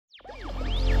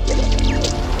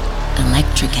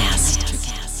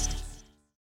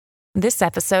This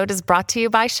episode is brought to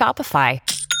you by Shopify.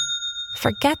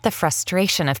 Forget the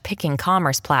frustration of picking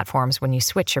commerce platforms when you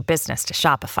switch your business to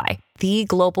Shopify, the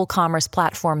global commerce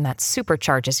platform that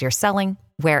supercharges your selling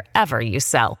wherever you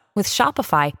sell. With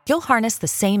Shopify, you'll harness the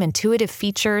same intuitive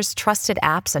features, trusted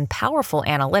apps, and powerful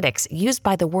analytics used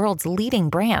by the world's leading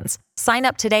brands. Sign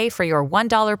up today for your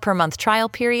 $1 per month trial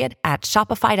period at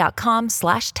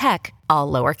shopify.com/tech,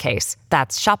 all lowercase.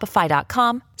 That's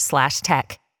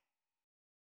shopify.com/tech.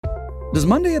 Does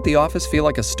Monday at the office feel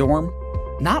like a storm?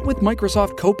 Not with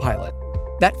Microsoft Copilot.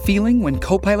 That feeling when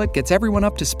Copilot gets everyone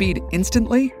up to speed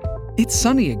instantly? It's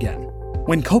sunny again.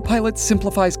 When Copilot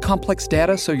simplifies complex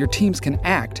data so your teams can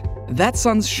act, that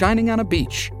sun's shining on a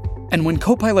beach. And when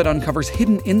Copilot uncovers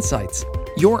hidden insights,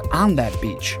 you're on that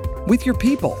beach with your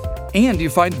people, and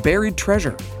you find buried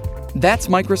treasure. That's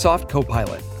Microsoft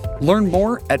Copilot. Learn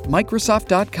more at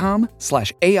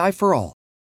Microsoft.com/AI for all.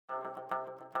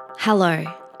 Hello,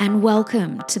 and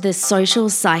welcome to the Social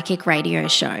Psychic Radio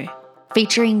Show,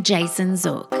 featuring Jason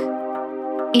Zook.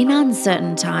 In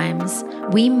uncertain times,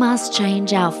 we must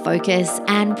change our focus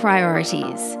and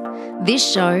priorities. This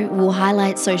show will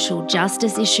highlight social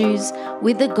justice issues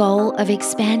with the goal of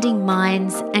expanding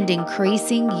minds and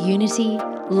increasing unity,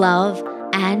 love,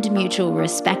 and mutual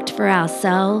respect for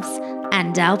ourselves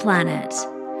and our planet.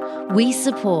 We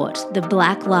support the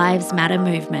Black Lives Matter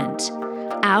movement.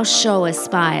 Our show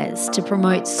aspires to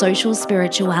promote social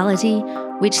spirituality,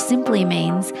 which simply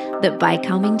means that by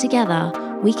coming together,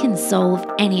 we can solve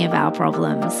any of our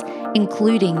problems,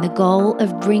 including the goal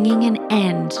of bringing an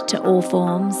end to all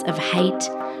forms of hate,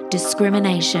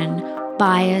 discrimination,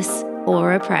 bias,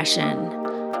 or oppression.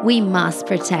 We must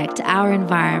protect our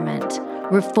environment,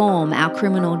 reform our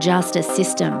criminal justice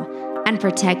system, and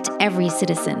protect every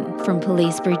citizen from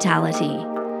police brutality.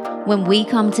 When we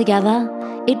come together,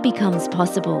 it becomes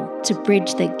possible to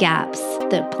bridge the gaps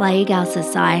that plague our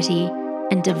society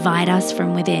and divide us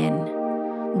from within.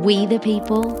 We the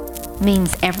people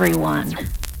means everyone.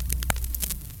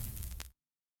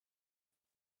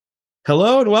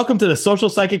 Hello and welcome to the Social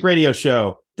Psychic Radio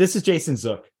Show. This is Jason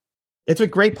Zook. It's a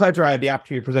great pleasure I have the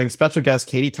opportunity of presenting special guest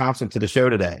Katy Thompson to the show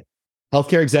today.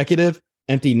 Healthcare executive,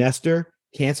 empty nester,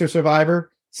 cancer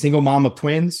survivor, single mom of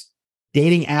twins,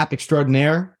 dating app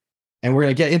extraordinaire, and we're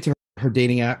going to get into her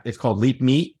dating app. It's called Leap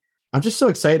Meet. I'm just so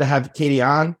excited to have Katy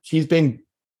on. She's been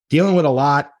dealing with a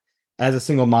lot as a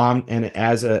single mom and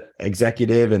as an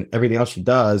executive and everything else she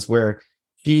does, where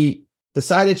she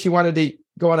decided she wanted to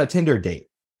go on a Tinder date.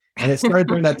 And it started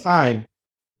during that time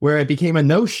where it became a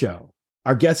no-show.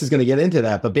 Our guest is going to get into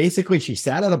that. But basically, she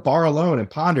sat at a bar alone and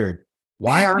pondered,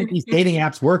 why aren't these dating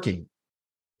apps working?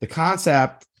 The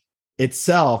concept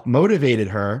itself motivated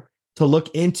her to look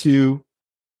into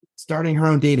starting her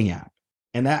own dating app.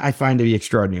 And that I find to be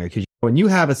extraordinary, because when you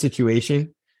have a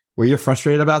situation where you're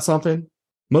frustrated about something,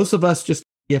 most of us just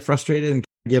get frustrated and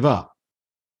give up.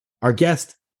 Our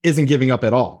guest isn't giving up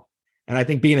at all. And I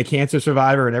think being a cancer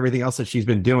survivor and everything else that she's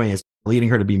been doing is leading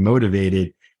her to be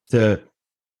motivated to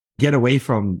get away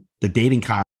from the dating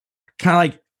kind of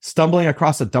like stumbling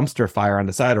across a dumpster fire on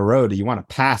the side of the road that you want to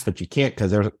pass, but you can't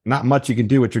because there's not much you can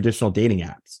do with traditional dating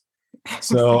apps.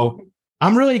 So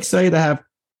I'm really excited to have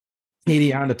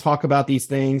Katy on to talk about these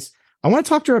things. I want to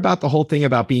talk to her about the whole thing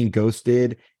about being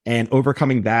ghosted and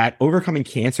overcoming that, overcoming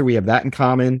cancer. We have that in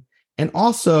common. And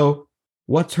also,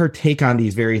 what's her take on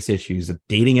these various issues of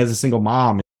dating as a single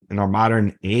mom in our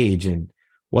modern age, and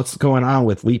what's going on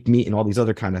with Leap Meet and all these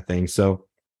other kind of things. So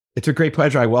it's a great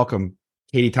pleasure. I welcome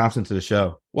Katy Thompson to the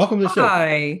show. Welcome to the show.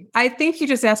 Hi. I think you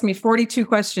just asked me 42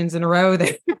 questions in a row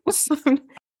there.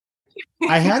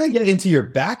 I had to get into your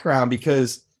background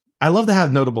because I love to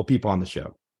have notable people on the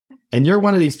show. And you're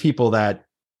one of these people that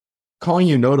calling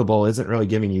you notable isn't really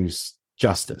giving you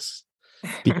justice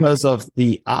because of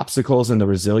the obstacles and the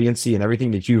resiliency and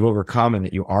everything that you've overcome and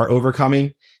that you are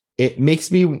overcoming. It makes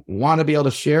me want to be able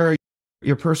to share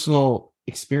your personal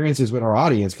experiences with our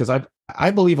audience, because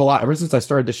I believe a lot. Ever since I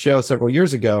started the show several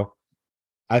years ago,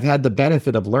 I've had the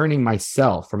benefit of learning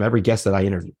myself from every guest that I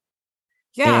interview.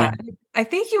 Yeah, I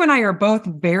think you and I are both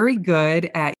very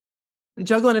good at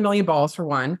juggling a million balls, for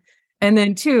one. And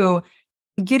then two,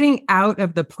 getting out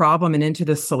of the problem and into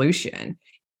the solution.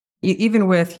 Even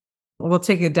with, we'll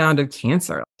take it down to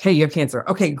cancer. Hey, you have cancer.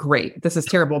 Okay, great. This is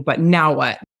terrible. But now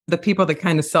what? The people that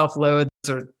kind of self-loathe,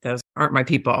 those aren't my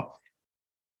people.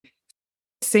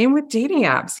 Same with dating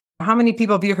apps. How many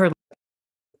people have you heard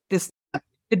the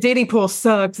dating pool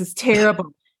sucks, it's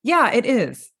terrible? Yeah, it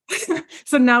is.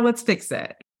 So now let's fix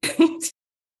it.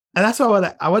 And that's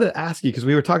what I want to ask you, because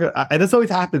we were talking, and this always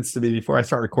happens to me before I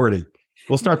start recording.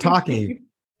 We'll start talking,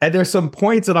 And there's some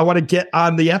points that I want to get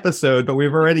on the episode, but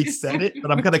we've already said it,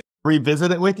 but I'm going to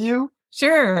revisit it with you.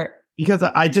 Sure. Because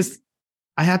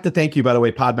I have to thank you, by the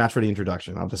way, Podmatch, for the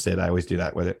introduction. I'll just say that I always do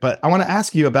that with it. But I want to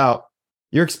ask you about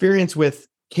your experience with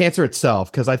cancer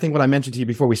itself, because I think what I mentioned to you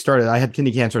before we started, I had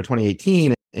kidney cancer in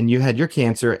 2018 and you had your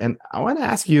cancer. And I want to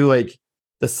ask you, like,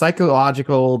 the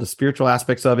psychological, the spiritual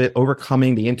aspects of it,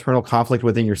 overcoming the internal conflict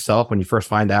within yourself when you first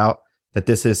find out that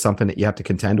this is something that you have to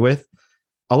contend with.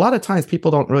 A lot of times people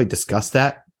don't really discuss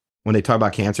that when they talk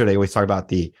about cancer. They always talk about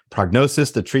the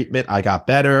prognosis, the treatment. I got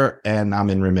better and I'm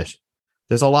in remission.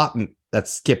 There's a lot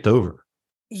that's skipped over.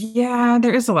 Yeah,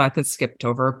 there is a lot that's skipped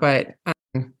over, but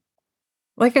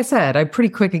like I said, I'm pretty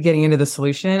quick at getting into the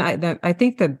solution. I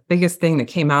think the biggest thing that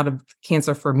came out of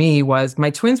cancer for me was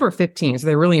my twins were 15, so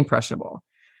they're really impressionable.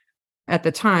 At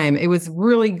the time, it was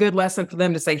really good lesson for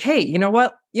them to say, hey, you know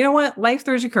what? Life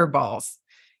throws you curveballs.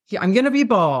 Yeah, I'm going to be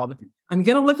bald. I'm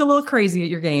going to look a little crazy at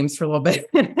your games for a little bit.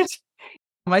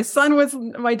 My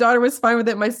daughter was fine with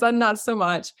it. My son, not so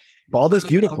much. Bald is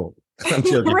beautiful. I'm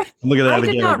joking. Right. Look at that I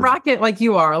again. did not rock it like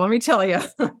you are. Let me tell you,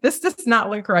 this does not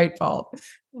look right, Paul.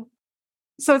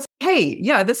 So it's, hey,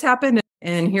 yeah, this happened.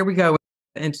 And here we go.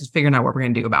 And just figuring out what we're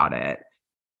going to do about it.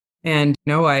 And,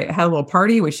 I had a little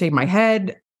party. We shaved my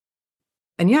head.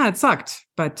 And yeah, it sucked.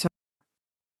 But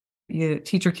you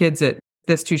teach your kids that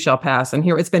this too shall pass. And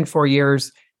here it's been 4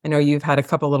 years. I know you've had a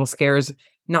couple little scares.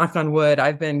 Knock on wood.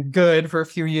 I've been good for a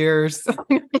few years.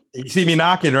 You see me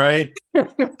knocking, right?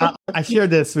 I shared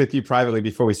this with you privately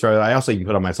before we started. I also, you can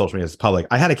put on my social media as public.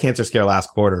 I had a cancer scare last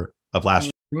quarter of last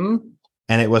year. Mm-hmm.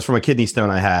 And it was from a kidney stone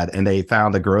I had. And they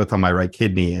found a growth on my right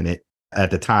kidney in it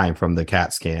at the time from the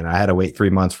CAT scan. I had to wait 3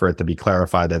 months for it to be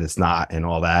clarified that it's not and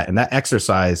all that. And that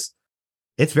exercise,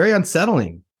 it's very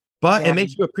unsettling. But it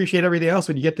makes you appreciate everything else.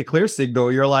 When you get the clear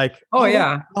signal, you're like, oh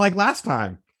yeah, like last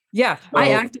time. Yeah, so, I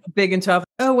acted big and tough.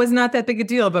 Oh, it was not that big a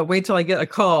deal, but wait till I get a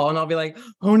call and I'll be like,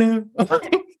 oh no.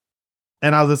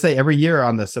 And I was going to say, every year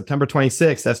on the September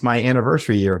 26th, that's my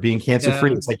anniversary year of being cancer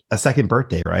free. It's like a second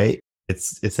birthday, right?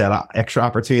 It's that extra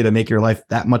opportunity to make your life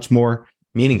that much more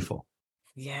meaningful.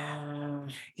 Yeah,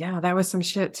 that was some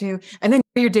shit too. And then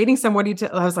you're dating someone.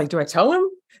 I was like, do I tell him?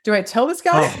 Do I tell this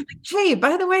guy? Like, hey,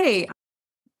 by the way,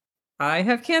 I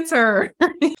have cancer.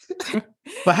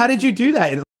 But how did you do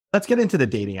that? Let's get into the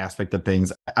dating aspect of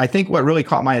things. I think what really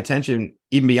caught my attention,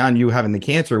 even beyond you having the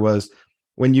cancer, was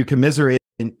when you commiserated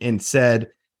and said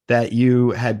that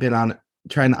you had been on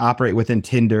trying to operate within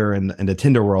Tinder and the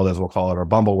Tinder world, as we'll call it, or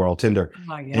Bumble world, Tinder.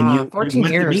 Oh, yeah. And 14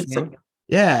 years.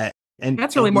 Yeah. And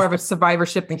that's really more of a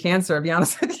survivorship than cancer, to be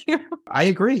honest with you. I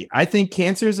agree. I think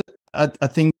cancer is a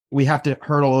thing we have to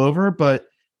hurdle over, but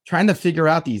trying to figure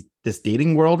out this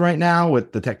dating world right now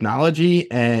with the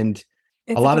technology, and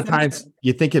a lot of times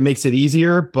you think it makes it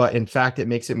easier, but in fact, it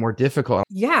makes it more difficult.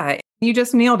 Yeah, you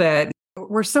just nailed it.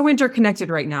 We're so interconnected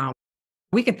right now.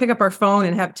 We can pick up our phone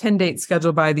and have 10 dates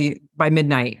scheduled by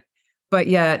midnight, but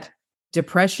yet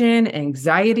depression,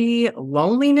 anxiety,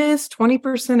 loneliness,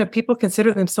 20% of people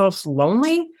consider themselves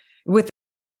lonely.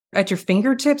 At your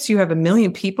fingertips, you have 1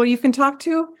 million people you can talk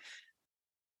to.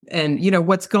 And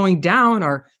what's going down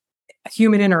are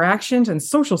human interactions, and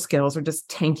social skills are just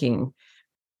tanking.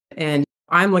 And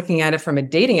I'm looking at it from a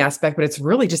dating aspect, but it's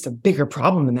really just a bigger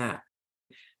problem than that.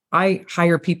 I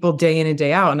hire people day in and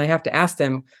day out, and I have to ask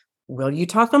them, will you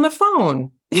talk on the phone?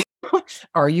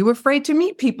 Are you afraid to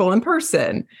meet people in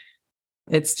person?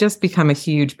 It's just become a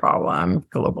huge problem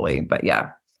globally, but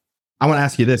yeah. I want to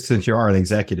ask you this, since you are an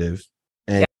executive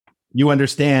and you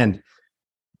understand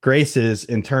graces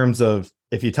in terms of,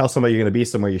 if you tell somebody you're going to be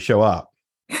somewhere, you show up.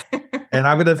 And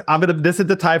I'm gonna. This is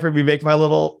the time for me to make my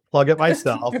little plug at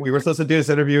myself. We were supposed to do this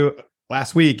interview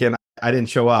last week, and I didn't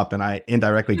show up, and I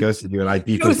indirectly ghosted you, and I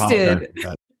deeply apologize.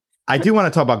 I do want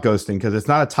to talk about ghosting because it's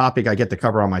not a topic I get to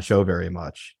cover on my show very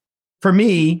much. For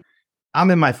me,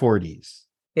 I'm in my 40s.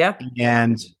 Yeah,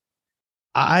 and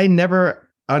I never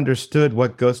understood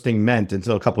what ghosting meant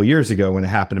until a couple of years ago when it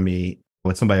happened to me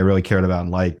with somebody I really cared about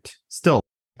and liked. Still,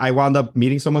 I wound up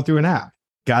meeting someone through an app.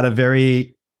 Got a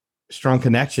very strong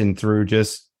connection through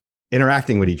just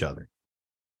interacting with each other.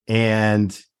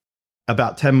 And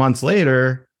about 10 months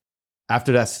later,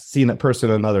 after that, seeing that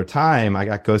person another time, I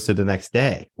got ghosted the next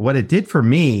day. What it did for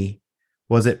me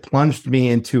was it plunged me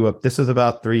into this was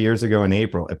about 3 years ago in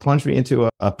April. It plunged me into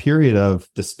a period of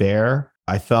despair.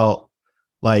 I felt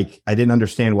like I didn't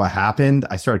understand what happened.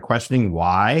 I started questioning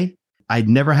why. I'd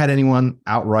never had anyone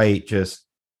outright just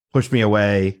push me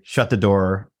away, shut the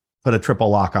door, put a triple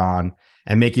lock on,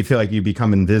 and make you feel like you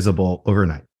become invisible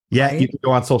overnight. Yeah, right. You can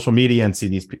go on social media and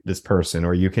see this person,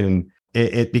 or you can,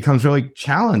 it becomes really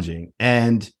challenging.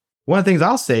 And one of the things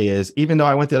I'll say is, even though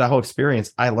I went through that whole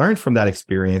experience, I learned from that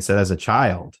experience that as a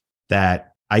child,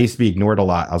 that I used to be ignored a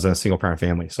lot. I was in a single parent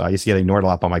family. So I used to get ignored a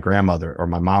lot by my grandmother, or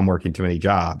my mom working too many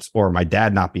jobs, or my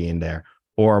dad not being there,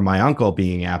 or my uncle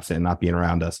being absent and not being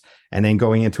around us. And then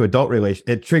going into adult relation,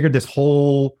 it triggered this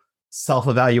whole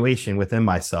self-evaluation within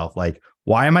myself. Like,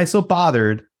 why am I so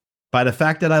bothered by the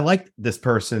fact that I liked this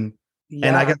person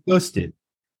and I got ghosted?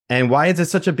 And why is it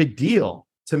such a big deal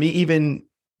to me even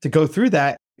to go through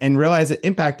that and realize it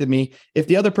impacted me if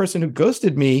the other person who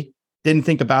ghosted me didn't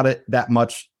think about it that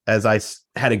much as I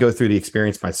had to go through the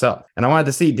experience myself? And I wanted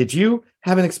to see, did you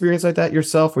have an experience like that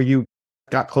yourself, where you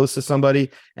got close to somebody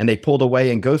and they pulled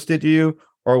away and ghosted you?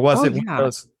 Or was it one of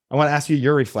those? I want to ask you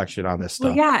your reflection on this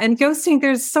stuff. Well, and ghosting,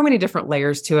 there's so many different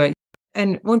layers to it.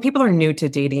 And when people are new to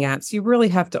dating apps, you really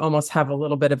have to almost have a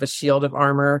little bit of a shield of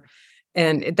armor.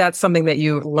 And that's something that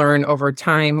you learn over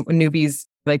time. When newbies,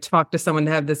 they talk to someone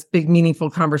to have this big,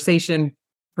 meaningful conversation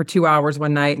for 2 hours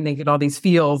one night, and they get all these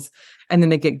feels, and then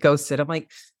they get ghosted. I'm like,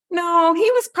 no,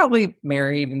 he was probably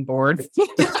married and bored.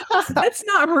 That's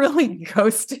not really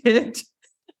ghosted.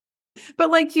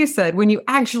 But like you said, when you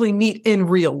actually meet in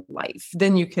real life,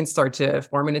 then you can start to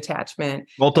form an attachment.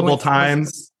 Multiple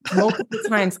times.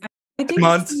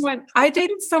 I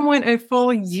dated someone a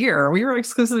full year. We were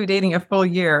exclusively dating a full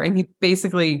year, and he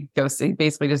basically ghosted. He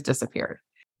basically just disappeared.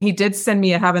 He did send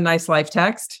me a "have a nice life"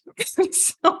 text.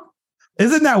 So,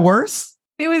 isn't that worse?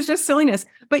 It was just silliness.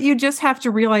 But you just have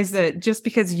to realize that just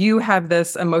because you have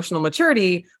this emotional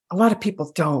maturity, a lot of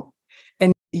people don't.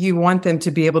 And you want them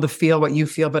to be able to feel what you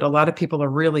feel. But a lot of people are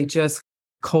really just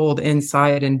cold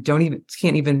inside and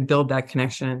can't even build that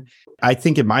connection. I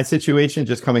think in my situation,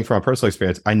 just coming from a personal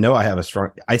experience, I know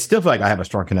I still feel like I have a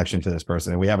strong connection to this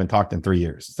person, and we haven't talked in 3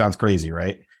 years. Sounds crazy,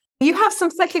 right? You have some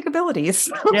psychic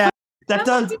abilities. Yeah, that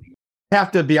does.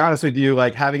 Have to be honest with you,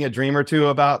 like having a dream or two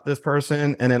about this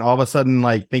person, and then all of a sudden,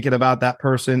 like thinking about that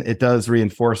person, it does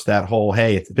reinforce that whole,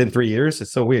 hey, it's been 3 years.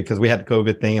 It's so weird because we had the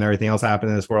COVID thing and everything else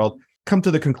happened in this world. Come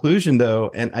to the conclusion though,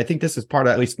 and I think this is part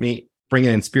of at least me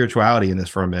bringing in spirituality in this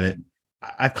for a minute.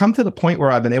 I've come to the point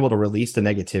where I've been able to release the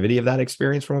negativity of that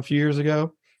experience from a few years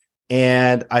ago.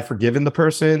 And I've forgiven the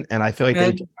person. And I feel like they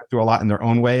went through a lot in their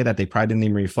own way that they probably didn't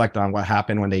even reflect on what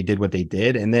happened when they did what they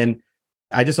did. And then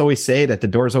I just always say that the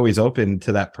door is always open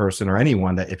to that person or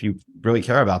anyone, that if you really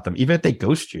care about them, even if they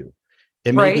ghost you,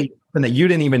 it may be something that you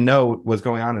didn't even know was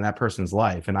going on in that person's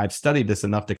life. And I've studied this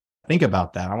enough to think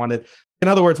about that. In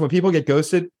other words, when people get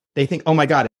ghosted, they think, oh my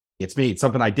God, it's me. It's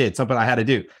something I did, something I had to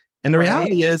do. And the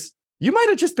reality is, you might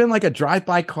have just been like a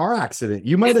drive-by car accident.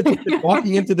 You might have just been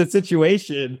walking into the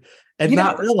situation and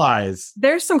not realize.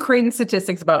 There's some crazy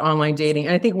statistics about online dating.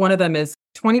 And I think one of them is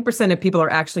 20% of people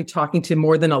are actually talking to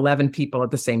more than 11 people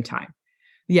at the same time.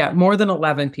 Yeah, more than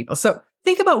 11 people. So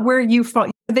think about where you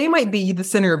fall. They might be the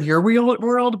center of your real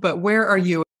world, but where are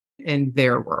you in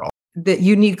their world? That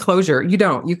you need closure. You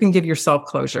don't. You can give yourself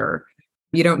closure.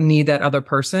 You don't need that other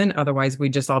person. Otherwise,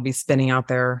 we'd just all be spinning out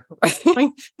there.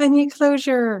 I need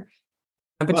closure.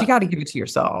 But you got to give it to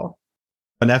yourself.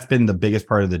 And that's been the biggest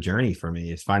part of the journey for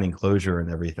me, is finding closure and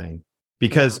everything.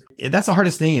 Because that's the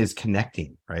hardest thing, is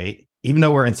connecting, right? Even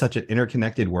though we're in such an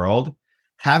interconnected world,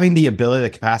 having the ability,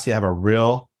 the capacity to have a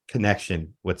real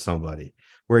connection with somebody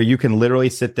where you can literally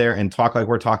sit there and talk like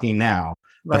we're talking now,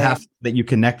 but have that you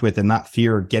connect with and not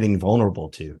fear getting vulnerable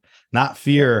to, not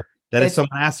fear that if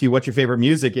someone asks you what your favorite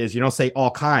music is, you don't say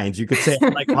all kinds. You could say, I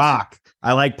like rock,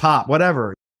 I like pop,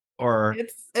 whatever. Or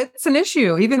it's an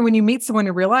issue. Even when you meet someone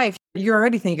in real life, you're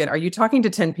already thinking, are you talking to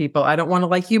 10 people? I don't want to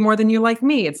like you more than you like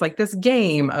me. It's like this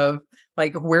game of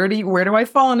like, where do I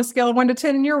fall on a scale of 1 to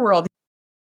 10 in your world?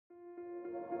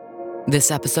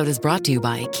 This episode is brought to you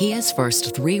by Kia's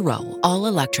first 3-row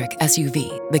all-electric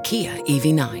SUV, the Kia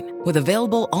EV9, with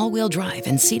available all-wheel drive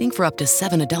and seating for up to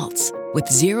 7 adults, with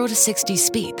 0 to 60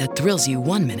 speed that thrills you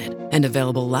 1 minute and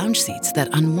available lounge seats that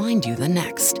unwind you the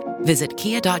next. Visit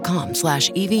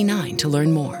kia.com/EV9 to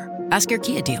learn more. Ask your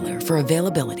Kia dealer for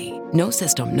availability. No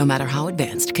system, no matter how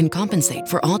advanced, can compensate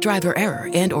for all driver error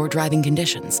and or driving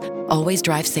conditions. Always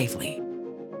drive safely.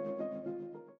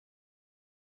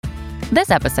 This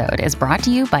episode is brought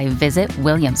to you by Visit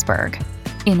Williamsburg.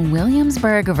 In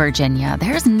Williamsburg, Virginia,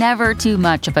 there's never too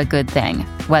much of a good thing.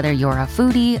 Whether you're a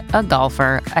foodie, a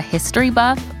golfer, a history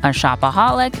buff, a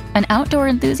shopaholic, an outdoor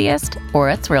enthusiast, or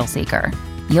a thrill seeker,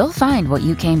 you'll find what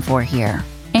you came for here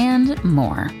and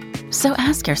more. So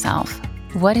ask yourself,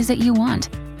 what is it you want?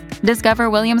 Discover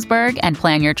Williamsburg and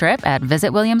plan your trip at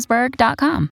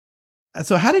visitwilliamsburg.com.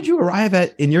 So how did you arrive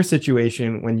in your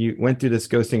situation when you went through this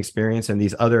ghosting experience and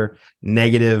these other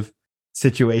negative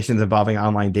situations involving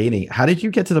online dating. How did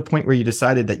you get to the point where you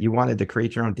decided that you wanted to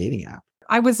create your own dating app?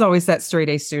 I was always that straight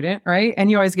A student, right?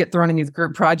 And you always get thrown in these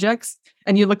group projects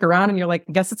and you look around and you're like,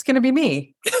 guess it's going to be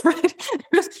me, right?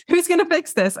 Who's going to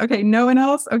fix this? Okay, no one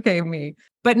else? Okay, me.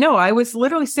 But no, I was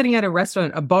literally sitting at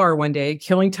a bar one day,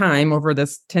 killing time over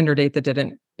this Tinder date that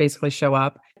didn't basically show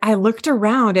up. I looked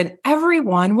around and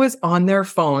everyone was on their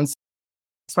phones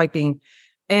swiping.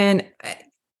 And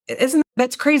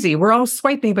that's crazy. We're all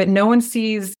swiping, but no one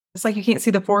sees. It's like you can't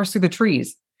see the forest through the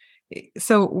trees.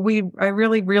 So I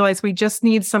really realized we just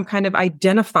need some kind of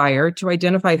identifier to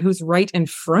identify who's right in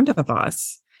front of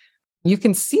us. You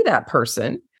can see that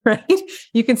person, right?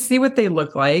 You can see what they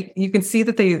look like. You can see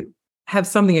that they have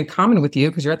something in common with you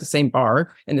because you're at the same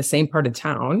bar in the same part of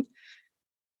town.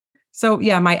 So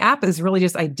yeah, my app is really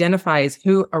just identifies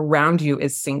who around you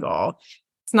is single.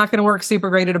 It's not going to work super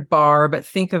great at a bar, but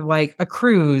think of like a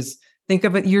cruise, think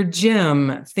of your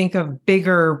gym, think of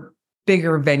bigger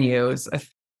venues,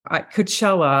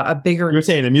 Coachella, a bigger... You're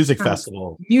saying a music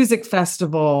festival. Music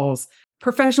festivals,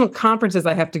 professional conferences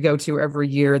I have to go to every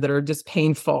year that are just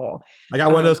painful. I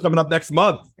got one of those coming up next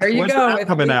month. There you When's go. that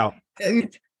coming out?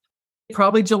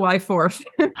 Probably July 4th.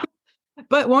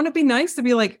 But won't it be nice to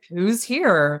be like, who's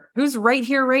here? Who's right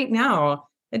here right now?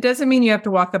 It doesn't mean you have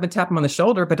to walk up and tap them on the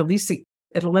shoulder, but at least it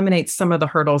eliminates some of the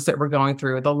hurdles that we're going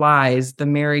through, the lies, the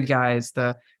married guys,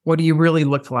 the what do you really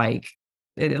look like?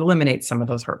 It eliminates some of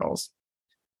those hurdles.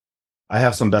 I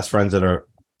have some best friends that are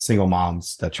single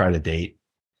moms that try to date.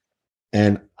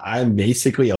 And I'm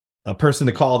basically a person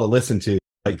to call to listen to.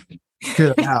 Like,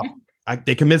 hear them out.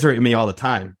 They commiserate with me all the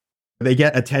time. They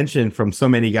get attention from so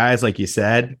many guys, like you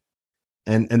said.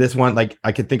 And this one, like,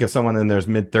 I could think of someone in their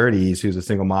mid-30s who's a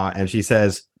single mom. And she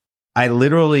says, I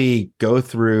literally go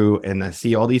through and I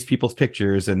see all these people's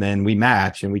pictures and then we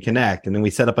match and we connect and then we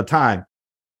set up a time.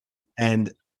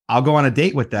 And I'll go on a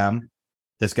date with them,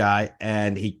 this guy,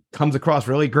 and he comes across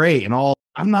really great and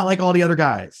I'm not like all the other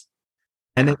guys.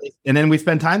 And then we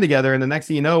spend time together and the next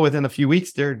thing you know, within a few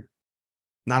weeks, they're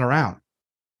not around.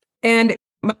 And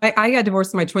I got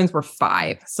divorced when my twins were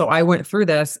 5. So I went through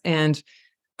this, and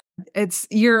it's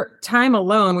your time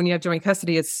alone when you have joint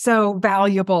custody is so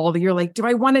valuable that you're like, do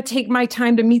I want to take my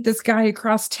time to meet this guy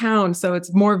across town? So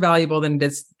it's more valuable than it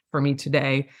is for me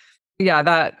today.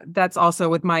 Yeah, that's also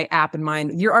with my app in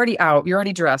mind. You're already out, you're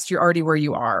already dressed, you're already where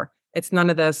you are. It's none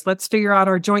of this. Let's figure out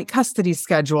our joint custody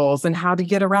schedules and how to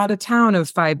get around a town of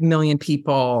 5 million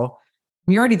people.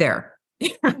 You're already there.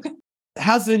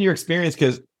 How's it in your experience?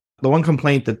 Because the one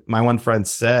complaint that my one friend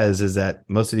says is that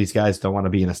most of these guys don't want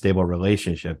to be in a stable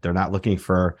relationship. They're not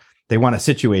they want a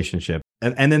situationship.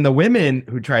 And then the women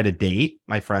who try to date,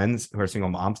 my friends who are single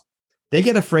moms, they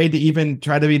get afraid to even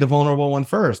try to be the vulnerable one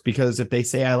first, because if they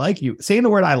say, I like you, saying the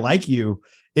word I like you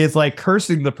is like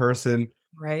cursing the person.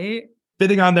 Right.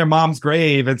 Spitting on their mom's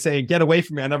grave and saying, get away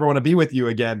from me. I never want to be with you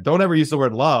again. Don't ever use the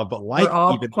word love, but like. We're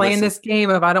all playing this game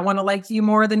of I don't want to like you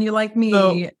more than you like me.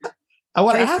 So, I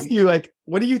want to ask you, like,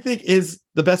 what do you think is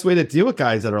the best way to deal with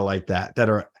guys that are like that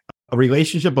are a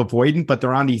relationship avoidant, but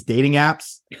they're on these dating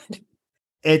apps?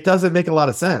 It doesn't make a lot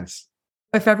of sense.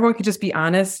 If everyone could just be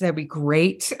honest, that'd be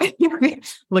great.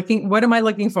 What am I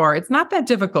looking for? It's not that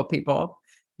difficult, people.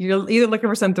 You're either looking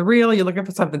for something real, you're looking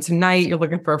for something tonight, you're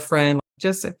looking for a friend.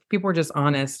 Just if people are just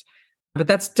honest. But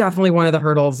that's definitely one of the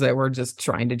hurdles that we're just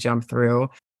trying to jump through.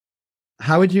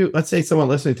 How would you, let's say someone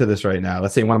listening to this right now,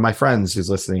 let's say one of my friends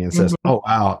who's listening and says, oh,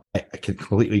 wow, I can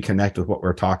completely connect with what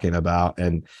we're talking about.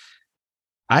 And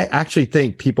I actually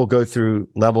think people go through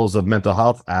levels of mental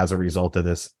health as a result of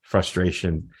this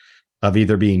frustration of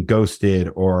either being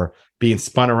ghosted or being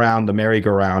spun around the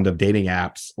merry-go-round of dating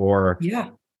apps, or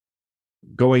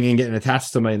going and getting attached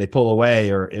to somebody and they pull away,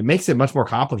 or it makes it much more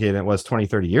complicated than it was 20,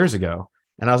 30 years ago.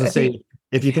 And I was going to say,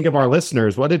 if you think of our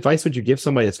listeners, what advice would you give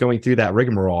somebody that's going through that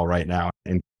rigmarole right now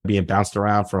and being bounced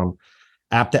around from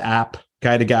app to app,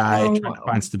 guy to guy, trying to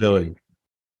find stability?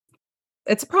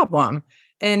 It's a problem.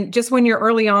 And just when you're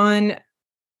early on,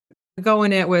 go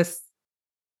in it with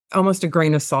almost a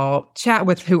grain of salt. Chat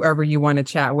with whoever you want to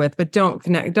chat with, but don't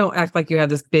act like you have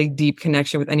this big, deep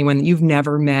connection with anyone that you've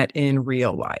never met in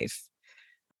real life.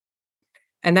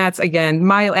 And that's, again,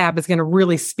 my app is going to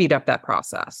really speed up that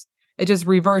process. It just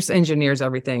reverse engineers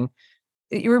everything.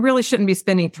 You really shouldn't be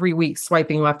spending 3 weeks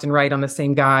swiping left and right on the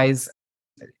same guys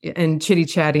and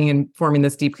chitty-chatting and forming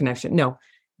this deep connection. No,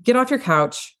 get off your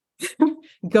couch,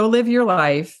 go live your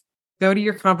life, go to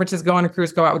your conferences, go on a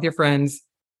cruise, go out with your friends,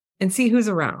 and see who's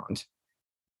around.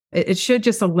 It should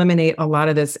just eliminate a lot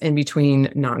of this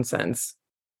in-between nonsense.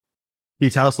 Can you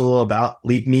tell us a little about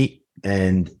Leap Meet,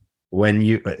 and if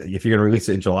you're going to release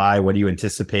it in July, what do you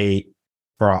anticipate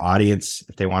for our audience,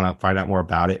 if they want to find out more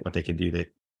about it, what they can do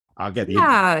I'll get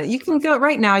the you can go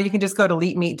right now. You can just go to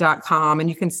leapmeet.com and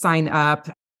you can sign up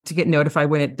to get notified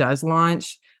when it does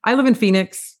launch. I live in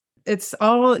Phoenix. It's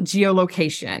all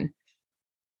geolocation.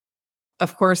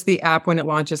 Of course, the app, when it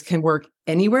launches, can work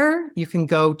anywhere. You can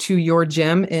go to your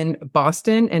gym in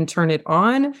Boston and turn it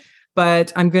on,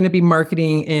 but I'm going to be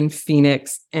marketing in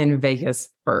Phoenix and Vegas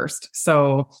first.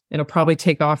 So it'll probably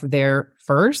take off there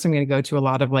first. I'm going to go to a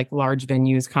lot of like large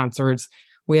venues, concerts.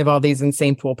 We have all these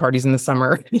insane pool parties in the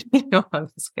summer. You know how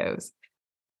this goes.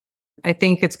 I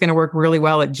think it's going to work really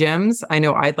well at gyms. I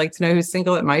know I'd like to know who's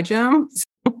single at my gym.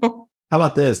 How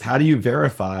about this? How do you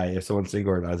verify if someone's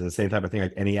single or not? Is it the same type of thing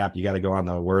like any app? You got to go on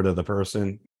the word of the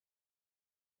person.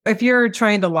 If you're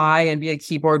trying to lie and be a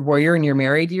keyboard warrior and you're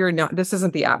married, you're not. This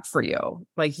isn't the app for you.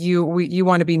 Like you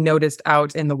want to be noticed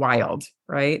out in the wild,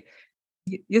 right?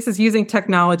 This is using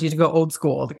technology to go old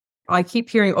school. I keep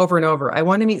hearing over and over, I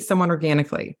want to meet someone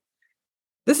organically.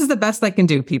 This is the best I can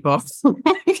do, people.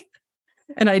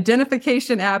 An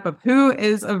identification app of who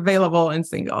is available and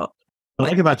single. I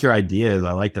like about your ideas.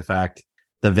 I like the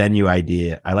venue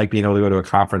idea. I like being able to go to a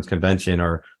conference, convention,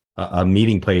 or a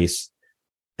meeting place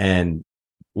and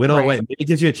whittle away. It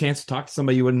gives you a chance to talk to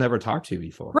somebody you would never talk to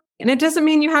before. Right. And it doesn't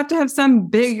mean you have to have some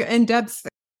big in-depth,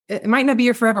 it might not be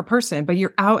your forever person, but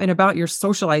you're out and about, you're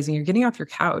socializing, you're getting off your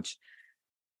couch.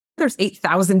 There's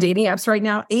 8,000 dating apps right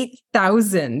now,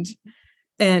 8,000.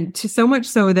 And so much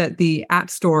so that the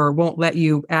app store won't let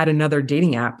you add another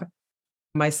dating app.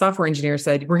 My software engineer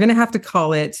said, we're going to have to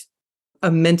call it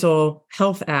a mental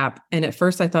health app. And at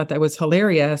first I thought that was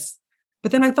hilarious.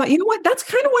 But then I thought, you know what? That's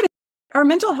kind of what our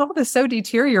mental health is so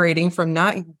deteriorating from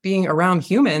not being around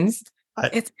humans.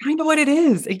 It's kind of what it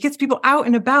is. It gets people out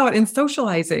and about and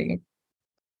socializing.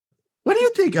 What do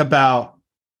you think about,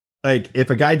 like, if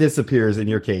a guy disappears in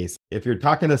your case, if you're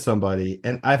talking to somebody,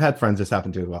 and I've had friends this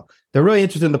happen to as well, they're really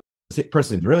interested in the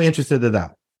person, really interested in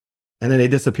them, and then they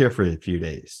disappear for a few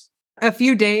days. A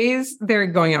few days, they're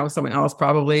going out with someone else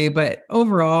probably, but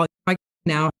overall, I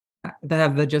now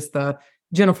have the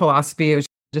general philosophy of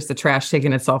just the trash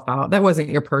taking itself out. That wasn't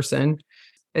your person.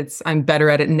 I'm better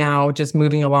at it now, just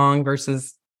moving along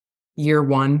versus year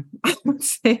one, I would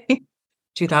say,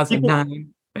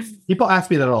 2009. People ask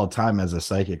me that all the time as a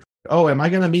psychic. Oh, am I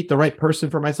going to meet the right person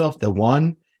for myself? The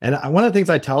one? And one of the things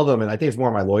I tell them, and I think it's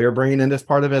more my lawyer brain in this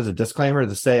part of it as a disclaimer,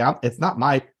 to say, it's not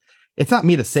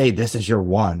me to say this is your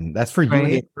one. That's for you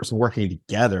and the person working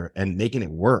together and making it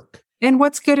work. And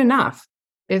what's good enough?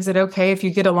 Is it okay if you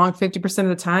get along 50% of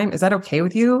the time? Is that okay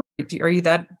with you? Do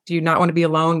you not want to be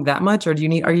alone that much? Or are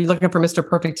you looking for Mr.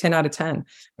 Perfect 10 out of 10?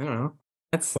 I don't know.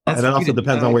 That's and that also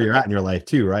depends on where you're at in your life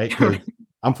too, right?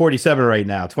 I'm 47 right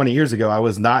now. 20 years ago, I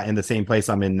was not in the same place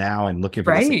I'm in now and looking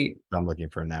for the same I'm looking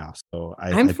for now. So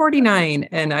I'm 49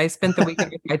 and I spent the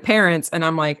weekend with my parents and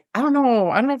I'm like, I don't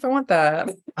know if I want that.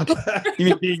 You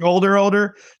mean being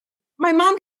older? My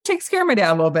mom takes care of my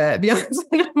dad a little bit. Be honest.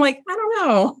 I'm like, I don't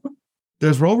know.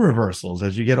 There's role reversals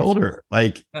as you get older.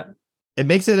 Like it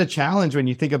makes it a challenge when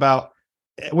you think about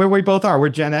where we both are. We're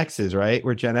Gen X's, right?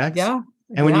 We're Gen X. Yeah.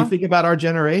 And when you think about our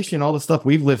generation, all the stuff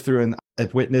we've lived through and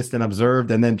witnessed and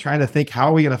observed, and then trying to think, how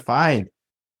are we going to find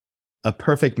a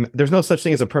perfect, there's no such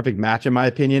thing as a perfect match, in my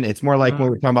opinion. It's more like when we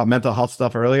were talking about mental health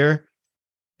stuff earlier,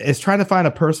 it's trying to find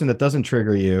a person that doesn't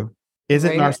trigger you,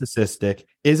 isn't narcissistic,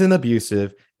 isn't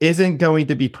abusive, isn't going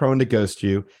to be prone to ghost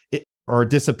you or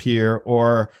disappear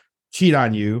or cheat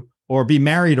on you or be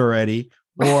married already.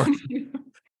 Or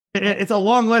it's a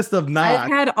long list of not. I've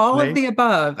had all of the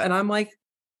above. And I'm like,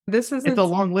 it's a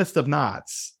long list of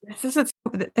knots.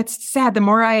 It's sad. The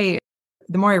more I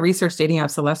research dating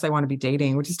apps, the less I want to be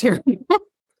dating, which is terrible.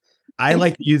 I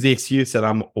like to use the excuse that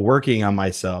I'm working on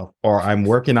myself or I'm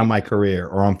working on my career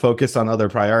or I'm focused on other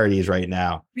priorities right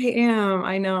now. I am.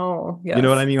 I know. Yes. You know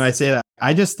what I mean when I say that?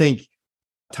 I just think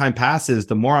time passes,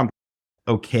 the more I'm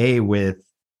okay with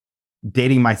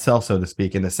dating myself, so to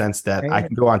speak, in the sense that I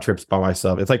can go on trips by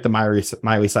myself. It's like the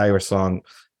Miley Cyrus song,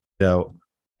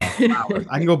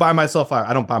 I can go buy myself flowers.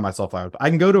 I don't buy myself flowers, but I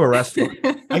can go to a restaurant.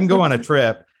 I can go on a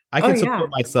trip. I can support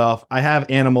myself. I have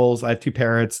animals. I have 2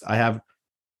 parrots.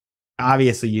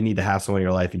 Obviously you need to have someone in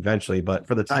your life eventually, but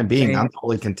for the time being, I'm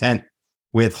totally content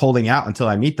with holding out until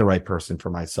I meet the right person for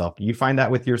myself. Do you find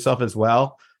that with yourself as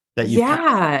well?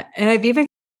 And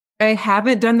I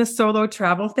haven't done the solo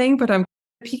travel thing, but I'm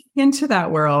peeking into that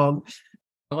world.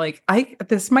 Like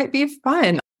this might be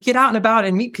fun. Get out and about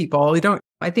and meet people.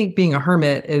 I think being a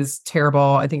hermit is terrible.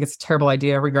 I think it's a terrible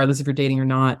idea, regardless if you're dating or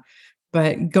not.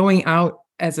 But going out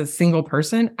as a single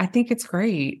person, I think it's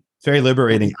great. It's very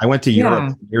liberating. I went to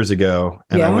Europe years ago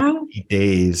and I went 8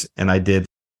 days and I did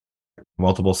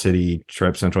multiple city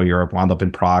trips, Central Europe, wound up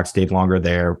in Prague, stayed longer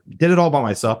there, did it all by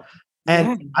myself.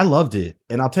 And I loved it.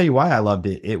 And I'll tell you why I loved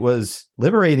it. It was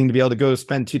liberating to be able to go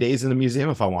spend 2 days in the museum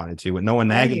if I wanted to, with no one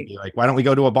nagging me. Like, why don't we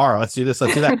go to a bar? Let's do this,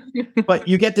 let's do that. But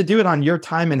you get to do it on your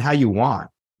time and how you want.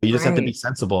 You just have to be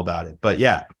sensible about it. But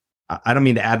yeah, I don't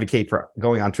mean to advocate for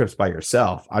going on trips by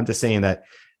yourself. I'm just saying that,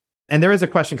 and there is a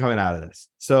question coming out of this.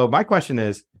 So my question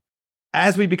is,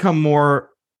 as we become more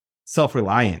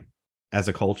self-reliant as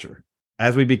a culture,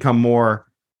 as we become more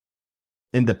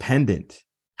independent,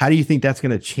 how do you think that's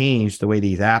going to change the way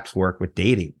these apps work with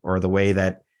dating, or the way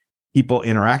that people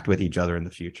interact with each other in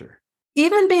the future?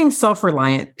 Even being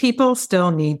self-reliant, people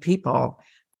still need people.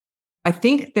 I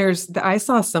think I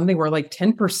saw something where like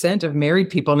 10% of married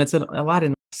people, and it's a lot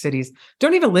in cities,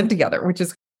 don't even live together, which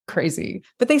is crazy,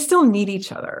 but they still need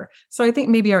each other. So I think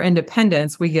maybe our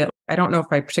independence, I don't know if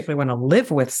I particularly want to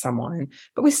live with someone,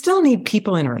 but we still need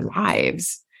people in our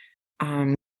lives.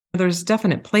 There's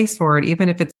definite place for it, even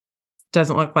if it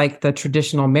doesn't look like the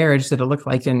traditional marriage that it looked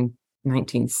like in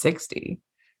 1960.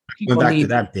 Going back to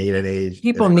that date and age.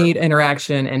 People need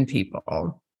interaction and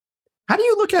people. How do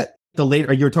you look at the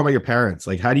later, you were talking about your parents,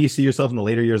 like, how do you see yourself in the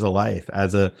later years of life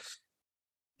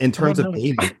in terms of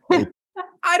dating?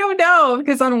 I don't know,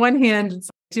 because on one hand,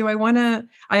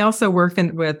 I also work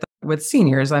with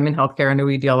seniors. I'm in healthcare. I know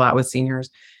we deal a lot with seniors,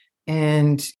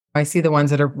 and I see the ones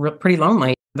that are pretty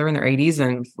lonely. They're in their 80s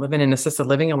and living in assisted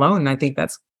living alone. And I think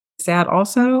that's sad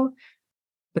also.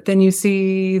 But then you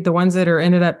see the ones that are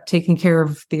ended up taking care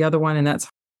of the other one, and that's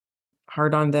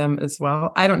hard on them as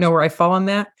well. I don't know where I fall on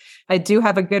that. I do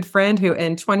have a good friend who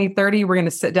in 2030, we're going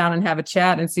to sit down and have a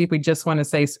chat and see if we just want to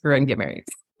say screw it and get married.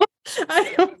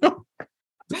 I don't know.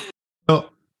 Oh,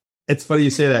 it's funny you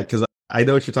say that, because I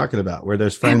know what you're talking about, where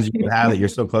there's friends you have that you're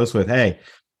so close with. Hey,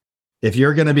 if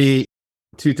you're going to be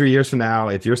 2-3 years from now,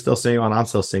 if you're still single and I'm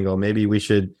still single, maybe we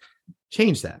should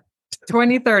change that.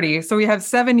 2030. So we have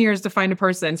 7 years to find a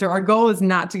person. So our goal is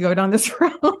not to go down this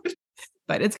road,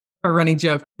 but it's a running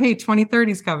joke. Hey,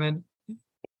 2030 is coming.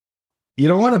 You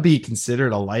don't want to be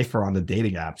considered a lifer on the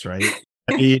dating apps, right?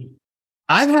 I mean,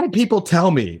 I've had people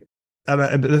tell me,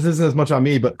 and this isn't as much on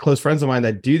me, but close friends of mine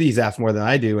that do these apps more than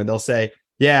I do. And they'll say,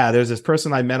 yeah, there's this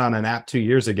person I met on an app 2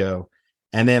 years ago.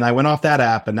 And then I went off that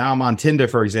app, and now I'm on Tinder,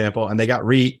 for example, and they got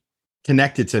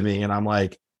reconnected to me. And I'm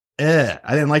like, I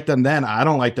didn't like them then. I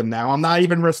don't like them now. I'm not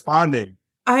even responding.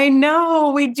 I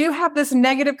know we do have this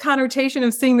negative connotation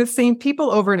of seeing the same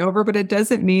people over and over, but it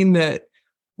doesn't mean that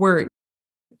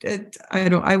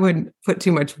I wouldn't put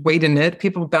too much weight in it.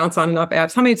 People bounce on and off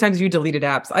apps. How many times have you deleted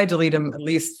apps? I delete them at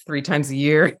least 3 times a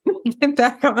year. Get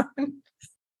back on.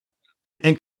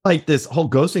 And like this whole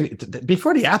ghosting,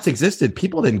 before the apps existed,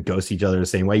 people didn't ghost each other the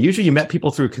same way. Usually you met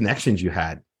people through connections you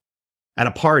had at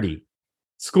a party,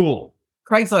 school.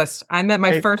 Craigslist. I met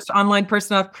my first online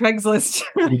person off Craigslist.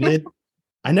 You did?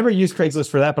 I never used Craigslist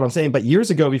for that, but I'm saying, but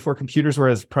years ago, before computers were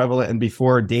as prevalent and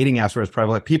before dating apps were as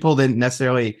prevalent, people didn't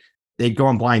necessarily, they'd go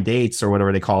on blind dates or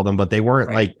whatever they call them, but they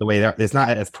weren't like the way it's not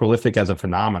as prolific as a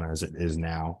phenomenon as it is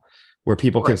now, where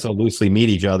people can so loosely meet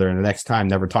each other and the next time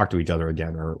never talk to each other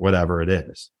again or whatever it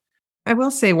is. I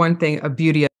will say one thing, a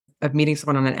beauty of meeting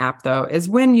someone on an app though, is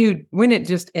when it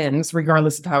just ends,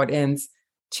 regardless of how it ends,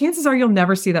 chances are you'll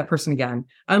never see that person again.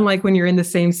 Unlike when you're in the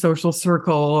same social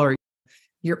circle, or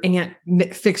your aunt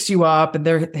fixed you up and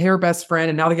they're her best friend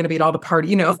and now they're going to be at all the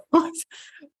party,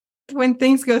 when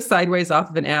things go sideways off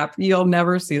of an app, you'll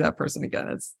never see that person again.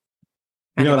 It's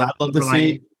what I'd love to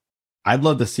see? I'd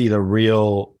love to see the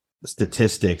real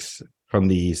statistics from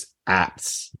these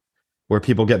apps where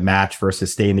people get matched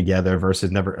versus staying together versus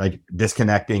never, like,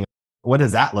 disconnecting. What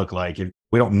does that look like?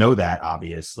 We don't know that,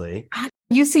 obviously.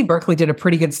 UC Berkeley did a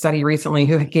pretty good study recently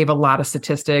who gave a lot of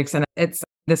statistics, and it's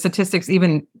the statistics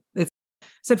it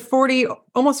said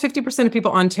almost 50% of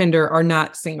people on Tinder are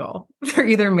not single. They're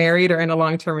either married or in a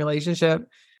long-term relationship.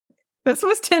 This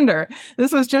was Tinder.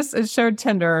 It showed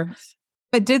Tinder.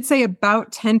 It did say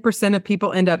about 10% of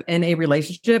people end up in a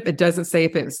relationship. It doesn't say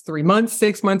if it's 3 months,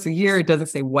 6 months, a year. It doesn't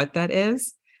say what that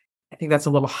is. I think that's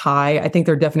a little high. I think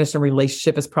their definition of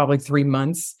relationship is probably 3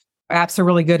 months. Apps are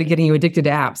really good at getting you addicted to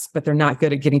apps, but they're not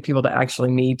good at getting people to actually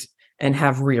meet and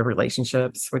have real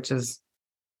relationships, which is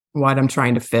what I'm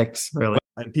trying to fix, really.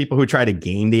 And people who try to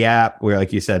game the app, where,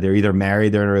 like you said, they're either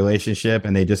married, they're in a relationship,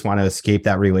 and they just want to escape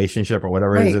that relationship or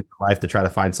whatever it is in life to try to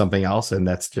find something else. And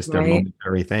that's just their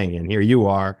momentary thing. And here you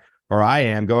are, or I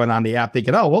am, going on the app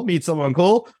thinking, oh, we'll meet someone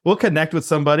cool. We'll connect with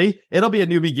somebody. It'll be a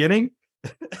new beginning.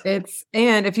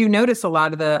 And if you notice, a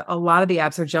lot of the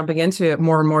apps are jumping into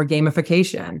more and more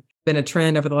gamification. Been a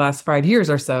trend over the last 5 years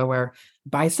or so where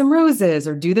buy some roses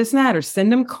or do this and that or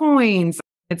send them coins.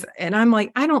 And I'm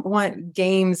like, I don't want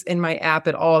games in my app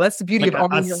at all. That's the beauty Like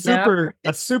of owning your app.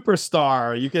 a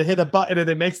superstar. You can hit a button and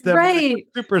it makes them Right,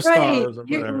 superstars or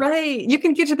whatever. right. You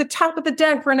can get to the top of the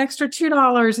deck for an extra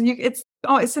 $2, and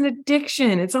it's an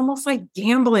addiction. It's almost like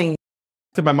gambling.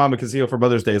 To my mom a casino for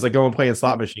Mother's Day. It's like going playing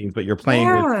slot machines, but you're playing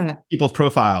with people's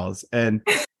profiles. And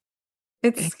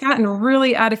it's gotten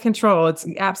really out of control.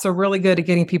 Apps are really good at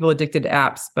getting people addicted to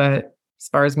apps, but as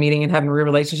far as meeting and having real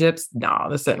relationships, no,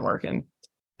 this isn't working.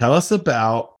 Tell us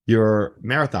about your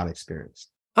marathon experience.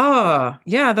 Oh,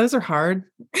 yeah, those are hard.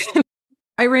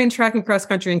 I ran track and cross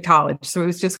country in college. So it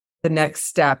was just the next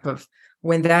step of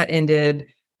when that ended.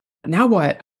 Now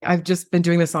what? I've just been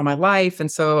doing this all my life.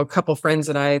 And so a couple friends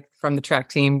and I from the track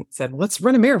team said, let's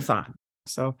run a marathon.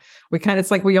 So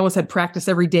it's like we almost had practice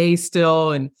every day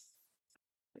still. And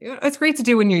it's great to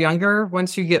do when you're younger.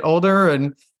 Once you get older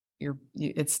and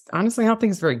it's honestly, I don't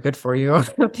think it's very good for you. I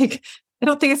don't think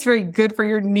it's very good for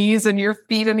your knees and your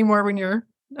feet anymore when you're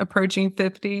approaching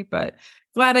 50, but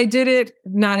glad I did it.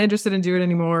 Not interested in doing it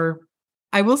anymore.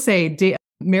 I will say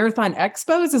marathon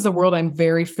expos is a world I'm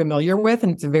very familiar with,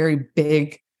 and it's very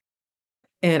big.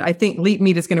 And I think Leap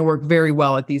Meet is going to work very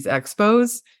well at these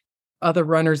expos. Other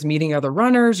runners meeting other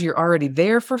runners. You're already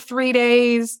there for 3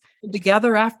 days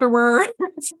together afterwards.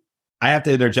 I have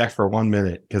to interject for 1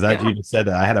 minute because as you just said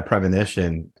that, I had a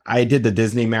premonition. I did the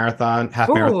Disney marathon, half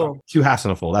marathon, 2 halves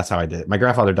and a full. That's how I did it. My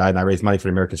grandfather died and I raised money for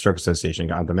the American Stroke Association,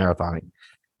 got into marathoning.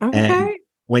 Okay. And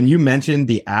when you mentioned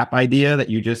the app idea that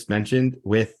you just mentioned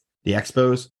with the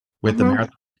expos, with the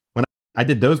marathon, when I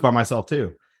did those by myself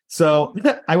too. So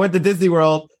I went to Disney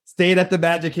World, stayed at the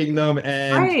Magic Kingdom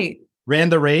and ran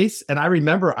the race. And I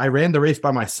remember I ran the race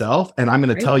by myself. And I'm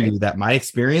going to tell you that my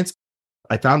experience,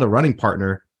 I found a running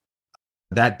partner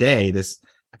that day.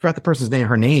 I forgot the person's name,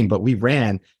 her name, but we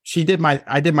ran. I did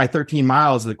my 13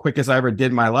 miles the quickest I ever did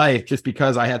in my life just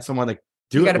because I had someone to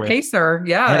do it with. You got a pacer.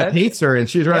 Yeah. I had a pacer and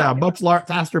she was running a much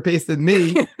faster pace than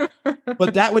me.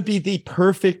 But that would be the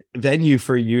perfect venue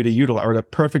for you to utilize, or the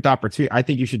perfect opportunity. I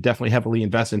think you should definitely heavily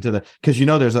invest into because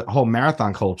there's a whole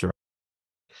marathon culture.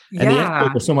 And the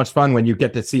expos are so much fun when you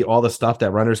get to see all the stuff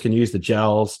that runners can use, the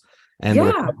gels and the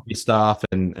recovery stuff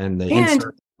and the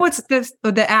insert. What's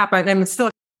the app? I'm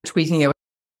still tweaking it with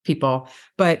people,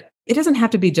 but it doesn't have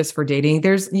to be just for dating.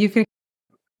 You can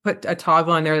put a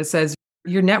toggle on there that says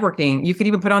you're networking. You could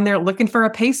even put on there looking for a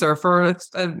pacer for a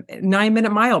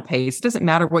 9-minute mile pace. It doesn't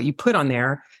matter what you put on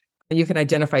there. You can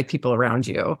identify people around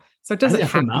you. So it doesn't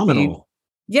have phenomenal.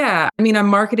 Yeah. I mean, I'm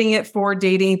marketing it for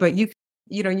dating, but you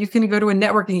can go to a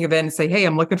networking event and say, hey,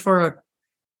 I'm looking for an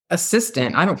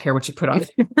assistant. I don't care what you put on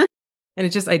there. And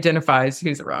it just identifies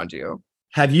who's around you.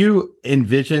 Have you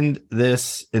envisioned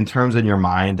this in terms in your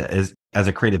mind as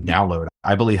a creative download?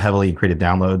 I believe heavily in creative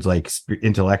downloads, like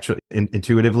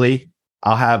intuitively.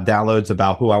 I'll have downloads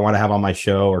about who I want to have on my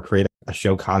show or create a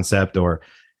show concept,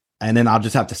 and then I'll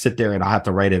just have to sit there and I'll have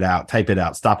to write it out, type it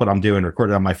out, stop what I'm doing, record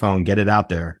it on my phone, get it out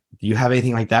there. Do you have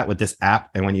anything like that with this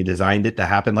app? And when you designed it to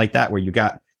happen like that, where you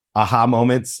got aha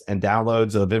moments and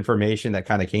downloads of information that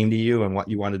kind of came to you and what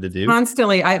you wanted to do?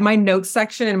 Constantly. My notes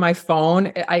section in my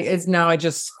phone it's now I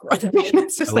just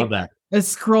it's just I love that. It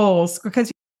scrolls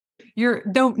because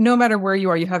no matter where you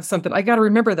are, you have something. I got to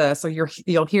remember this, or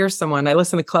you'll hear someone. I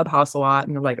listen to Clubhouse a lot,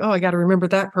 and they're like, "Oh, I got to remember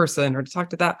that person, or to talk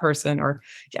to that person, or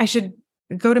I should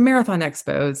go to marathon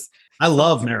expos." I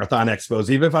love marathon expos,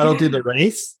 even if I don't do the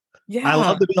race. Yeah, I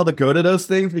love to be able to go to those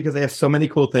things because they have so many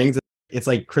cool things. It's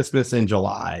like Christmas in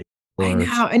July. I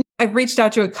know, and I've reached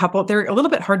out to a couple. They're a little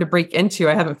bit hard to break into.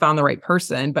 I haven't found the right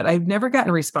person, but I've never gotten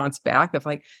a response back of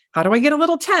like, "How do I get a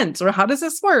little tent?" or "How does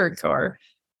this work?" or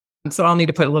so I'll need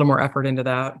to put a little more effort into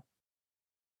that.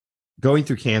 Going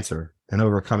through cancer and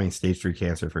overcoming stage 3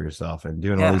 cancer for yourself and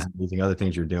doing all these amazing other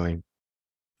things you're doing.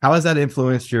 How has that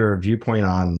influenced your viewpoint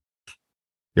on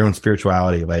your own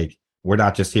spirituality? Like, we're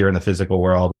not just here in the physical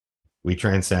world. We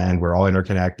transcend, we're all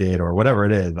interconnected, or whatever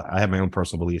it is. I have my own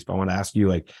personal beliefs, but I want to ask you,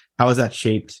 like, how has that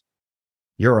shaped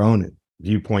your own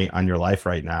viewpoint on your life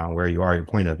right now, where you are, your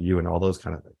point of view and all those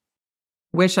kind of things?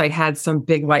 Wish I had some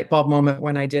big light bulb moment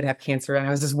when I did have cancer and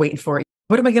I was just waiting for it.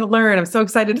 What am I going to learn? I'm so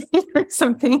excited to learn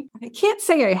something. I can't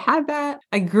say I had that.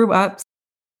 I grew up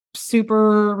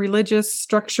super religious,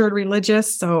 structured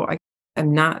religious. So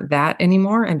I'm not that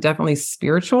anymore. I'm definitely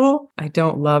spiritual. I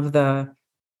don't love the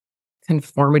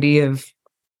conformity of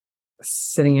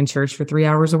sitting in church for 3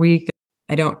 hours a week.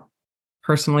 I don't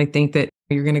personally think that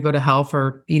you're going to go to hell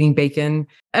for eating bacon.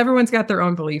 Everyone's got their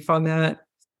own belief on that.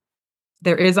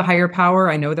 There is a higher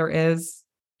power. I know there is.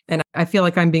 And I feel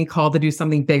like I'm being called to do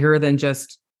something bigger than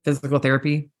just physical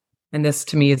therapy. And this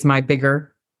to me is my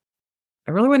bigger.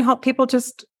 I really want to help people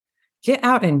just Get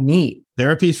out and meet.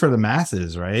 Therapy's for the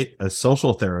masses, right? A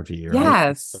social therapy, right?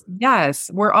 Yes. Yes.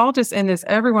 We're all just in this.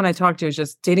 Everyone I talk to is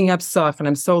just dating apps suck and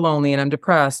I'm so lonely and I'm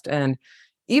depressed. And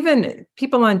even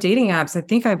people on dating apps, I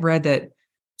think I've read that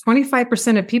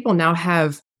 25% of people now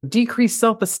have decreased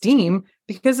self-esteem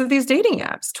because of these dating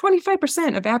apps.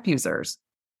 25% of app users.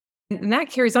 And that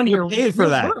carries on to your paid for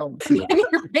that. world. And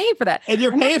you're paying for that. And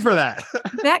you're paying for that.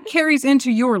 That carries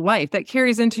into your life. That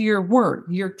carries into your work,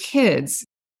 your kids.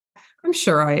 I'm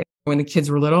sure when the kids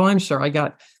were little, I'm sure I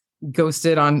got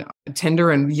ghosted on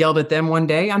Tinder and yelled at them one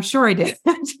day. I'm sure I did.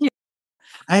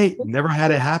 I never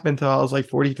had it happen until I was like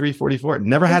 43, 44.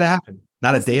 Never had it happen.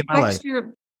 Not a day in my life.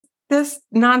 This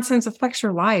nonsense affects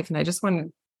your life.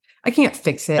 And I can't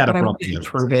fix it, but I want to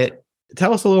improve it.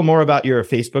 Tell us a little more about your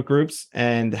Facebook groups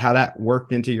and how that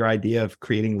worked into your idea of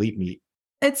creating Leap Meet.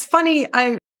 It's funny.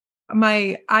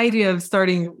 My idea of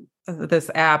starting this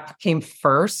app came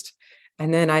first.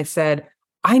 And then I said,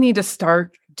 I need to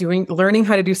start learning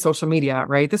how to do social media,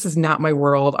 right? This is not my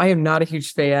world. I am not a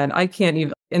huge fan. I can't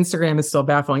even, Instagram is still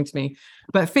baffling to me,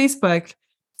 but Facebook.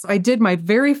 So I did my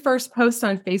very first post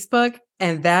on Facebook,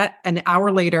 and that an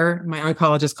hour later, my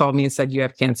oncologist called me and said, you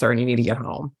have cancer and you need to get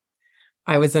home.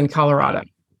 I was in Colorado.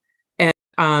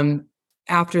 And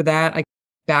after that, I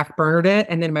backburnered it.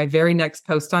 And then my very next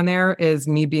post on there is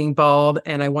me being bald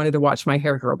and I wanted to watch my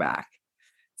hair grow back.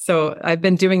 So I've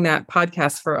been doing that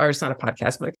podcast or it's not a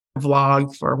podcast, but a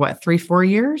vlog for 3-4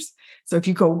 years. So if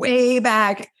you go way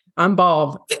back, I'm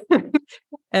bald.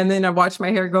 And then I watch my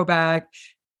hair go back.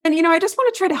 And, I just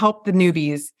want to try to help the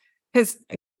newbies because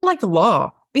like the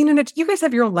law, you guys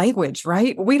have your own language,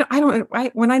 right? When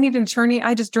I need an attorney,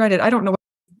 I just dread it. I don't know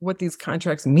what these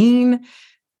contracts mean.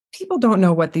 People don't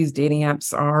know what these dating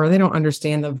apps are. They don't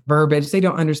understand the verbiage. They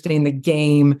don't understand the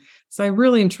game. So I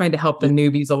really am trying to help the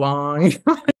newbies along.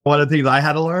 One of the things I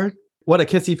had to learn what a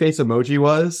kissy face emoji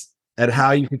was and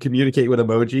how you can communicate with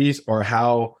emojis or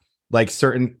how like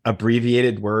certain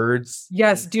abbreviated words.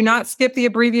 Yes. Do not skip the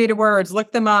abbreviated words.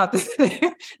 Look them up.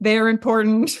 They are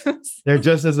important. They're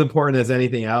just as important as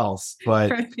anything else,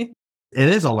 but right. It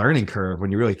is a learning curve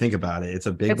when you really think about it. It's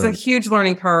a huge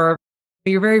learning curve.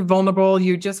 You're very vulnerable.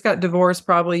 You just got divorced.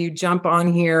 Probably you jump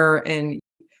on here and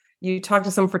you talk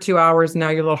to someone for 2 hours. And now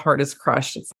your little heart is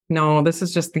crushed. No, this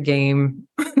is just the game.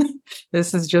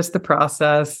 This is just the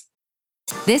process.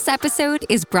 This episode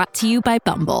is brought to you by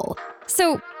Bumble.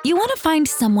 So you want to find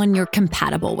someone you're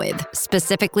compatible with,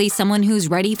 specifically someone who's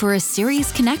ready for a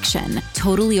serious connection,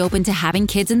 totally open to having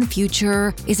kids in the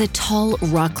future, is a tall,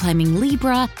 rock-climbing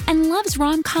Libra, and loves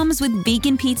rom-coms with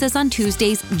vegan pizzas on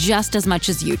Tuesdays just as much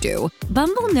as you do.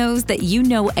 Bumble knows that you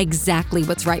know exactly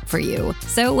what's right for you.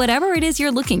 So whatever it is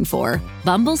you're looking for,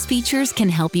 Bumble's features can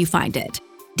help you find it.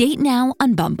 Date now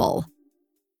on Bumble.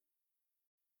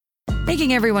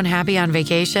 Making everyone happy on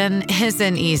vacation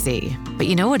isn't easy, but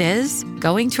you know what is?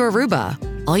 Going to Aruba.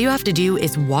 All you have to do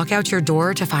is walk out your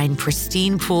door to find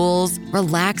pristine pools,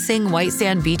 relaxing white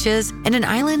sand beaches, and an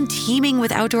island teeming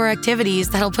with outdoor activities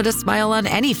that'll put a smile on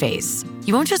any face.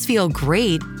 You won't just feel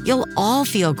great, you'll all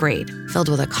feel great, filled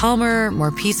with a calmer,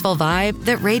 more peaceful vibe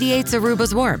that radiates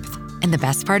Aruba's warmth. And the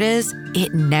best part is,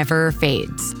 it never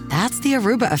fades. That's the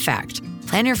Aruba effect.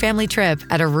 Plan your family trip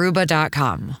at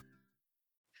Aruba.com.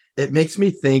 It makes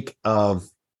me think of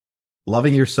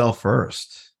loving yourself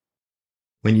first.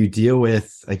 When you deal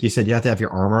with, like you said, you have to have your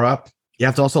armor up. You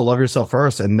have to also love yourself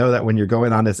first and know that when you're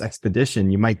going on this expedition,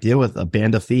 you might deal with a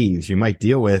band of thieves. You might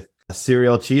deal with a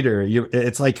serial cheater.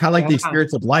 It's like kind of like the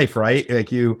experience of life, right?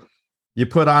 Like you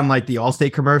put on like the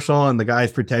Allstate commercial and the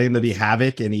guy's pretending to be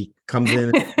Havoc and he comes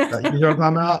in. You know what I'm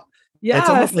talking about? Yeah, it's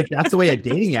almost like that's the way a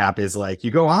dating app is like.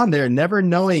 You go on there never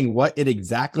knowing what it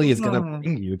exactly is going to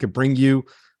bring you. It could bring you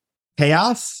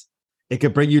chaos. It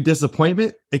could bring you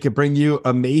disappointment. It could bring you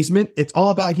amazement. It's all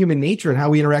about human nature and how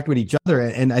we interact with each other.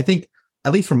 And I think,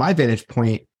 at least from my vantage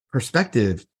point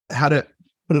perspective, how to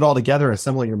put it all together and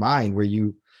assemble your mind where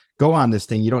you go on this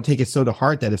thing. You don't take it so to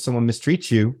heart that if someone mistreats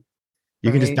you,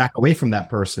 you can just back away from that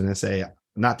person and say,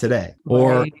 not today. Right.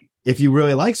 Or if you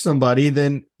really like somebody,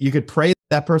 then you could pray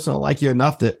that person will like you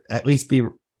enough to at least be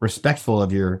respectful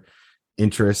of your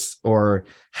interests or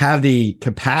have the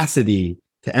capacity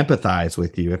to empathize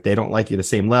with you if they don't like you the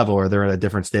same level or they're in a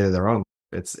different state of their own.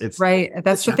 It's right.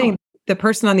 That's the thing. The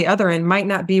person on the other end might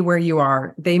not be where you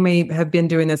are. They may have been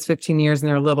doing this 15 years and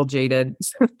they're a little jaded.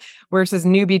 Versus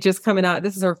newbie just coming out.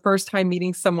 This is our first time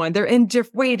meeting someone. They're in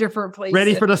way different places.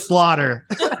 Ready for the slaughter.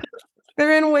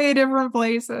 They're in way different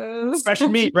places. Fresh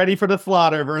meat, ready for the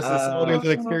slaughter versus someone who's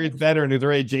an experienced veteran who's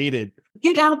already jaded.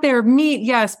 Get out there, meet,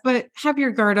 yes, but have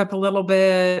your guard up a little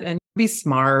bit and be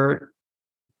smart.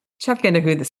 Check into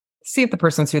who this see if the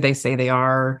person's who they say they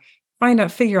are,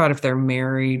 figure out if they're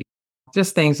married,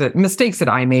 just mistakes that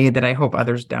I made that I hope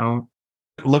others don't.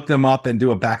 Look them up and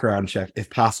do a background check if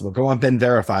possible. Go on Been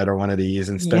Verified or one of these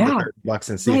and spend the $30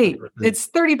 and see. Right. It's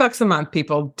 $30 a month,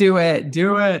 people. Do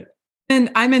it. And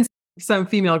I'm in some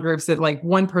female groups that like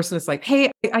one person is like,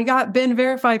 hey, I got Been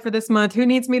Verified for this month. Who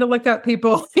needs me to look up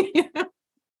people?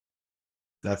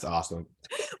 That's awesome.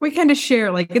 We kind of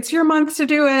share, like, it's your month to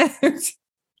do it.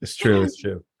 It's true.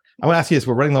 I want to ask you this.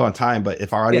 We're running low on time, but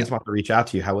if our audience wants to reach out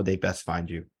to you, how would they best find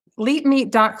you?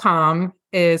 Leapmeet.com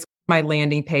is my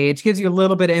landing page. Gives you a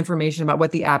little bit of information about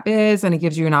what the app is, and it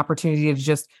gives you an opportunity to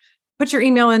just put your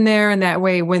email in there. And that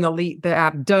way, when the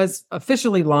app does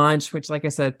officially launch, which, like I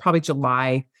said, probably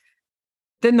July,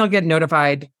 then they'll get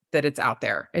notified that it's out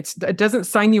there. It doesn't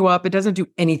sign you up. It doesn't do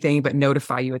anything but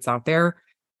notify you it's out there.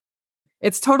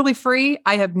 It's totally free.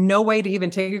 I have no way to even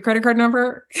take a credit card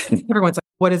number. Everyone's like,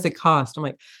 what does it cost? I'm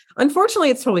like, unfortunately,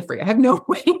 it's totally free. I have no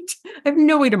way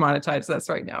to monetize this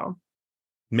right now.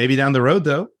 Maybe down the road,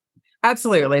 though.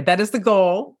 Absolutely. That is the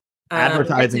goal.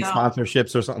 Advertising,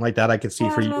 sponsorships or something like that I could see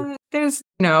for you. There's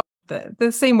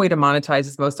the same way to monetize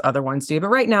as most other ones do. But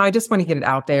right now, I just want to get it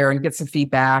out there and get some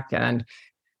feedback and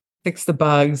fix the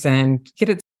bugs and get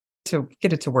it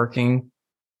to working.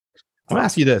 I want to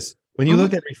ask you this. When you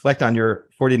look at reflect on your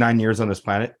 49 years on this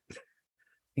planet,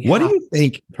 what do you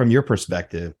think, from your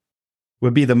perspective,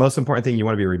 would be the most important thing you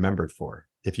want to be remembered for?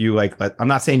 If you I'm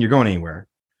not saying you're going anywhere,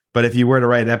 but if you were to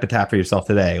write an epitaph for yourself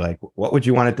today, like, what would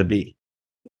you want it to be?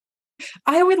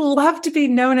 I would love to be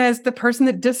known as the person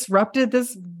that disrupted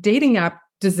this dating app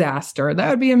disaster. That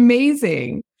would be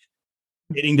amazing.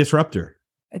 Dating disruptor.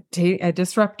 A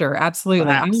disruptor.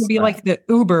 Absolutely. I'm going to be like the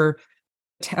Uber,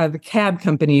 the cab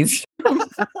companies.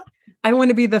 I want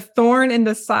to be the thorn in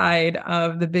the side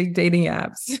of the big dating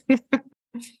apps.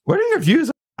 What are your views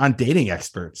on dating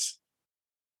experts?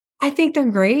 I think they're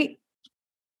great.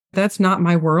 That's not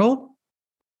my world,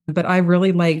 but I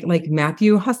really like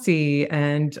Matthew Hussey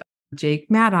and Jake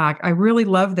Maddock. I really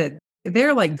love that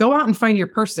they're like, go out and find your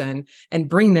person and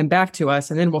bring them back to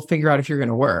us, and then we'll figure out if you're going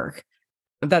to work.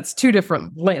 That's two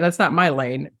different lanes. That's not my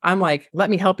lane. I'm like, let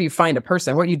me help you find a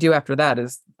person. What you do after that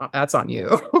that's on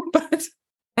you. But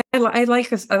I like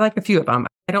this. I like a few of them.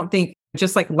 I don't think,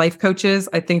 just like life coaches,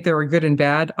 I think there are good and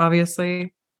bad,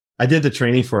 obviously. I did the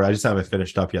training for it. I just haven't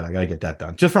finished up yet. I got to get that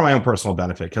done just for my own personal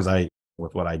benefit, because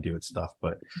with what I do and stuff.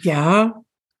 But yeah,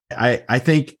 I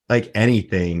think, like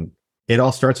anything, it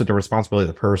all starts with the responsibility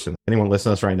of the person. Anyone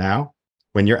listening to us right now,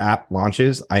 when your app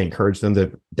launches, I encourage them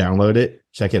to download it,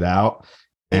 check it out,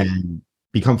 and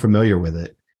become familiar with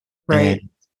it. Right. And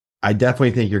I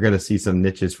definitely think you're going to see some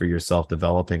niches for yourself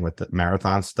developing with the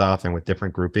marathon stuff and with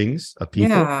different groupings of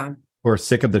people who are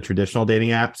sick of the traditional dating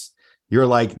apps. You're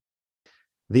like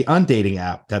the undating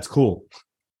app. That's cool.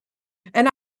 And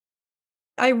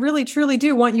I really, truly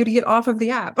do want you to get off of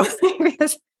the app.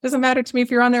 It doesn't matter to me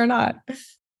if you're on there or not.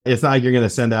 It's not like you're going to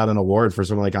send out an award for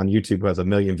someone like on YouTube who has 1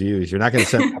 million views. You're not going to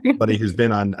send out somebody who's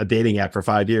been on a dating app for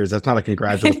 5 years. That's not a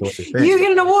congratulatory thing. You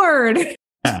get an award.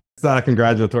 Yeah, it's not a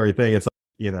congratulatory thing. It's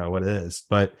what it is.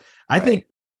 But I think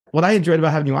what I enjoyed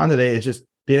about having you on today is just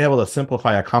being able to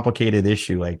simplify a complicated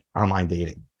issue like online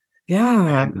dating.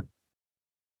 Yeah. And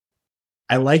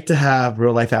I like to have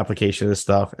real life application of this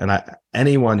stuff. And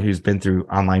anyone who's been through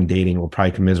online dating will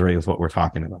probably commiserate with what we're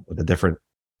talking about with the different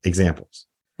examples.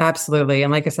 Absolutely.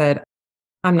 And like I said,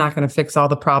 I'm not going to fix all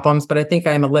the problems, but I think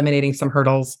I'm eliminating some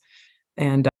hurdles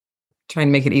and trying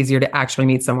to make it easier to actually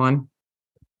meet someone.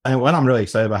 And what I'm really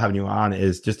excited about having you on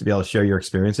is just to be able to share your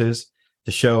experiences,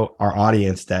 to show our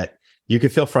audience that you can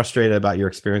feel frustrated about your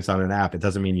experience on an app. It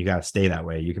doesn't mean you got to stay that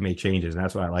way. You can make changes. And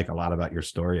that's what I like a lot about your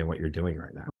story and what you're doing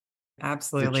right now.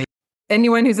 Absolutely.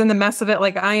 Anyone who's in the mess of it,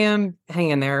 like I am, hang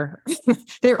in there.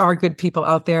 There are good people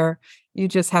out there. You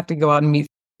just have to go out and meet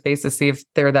face to see if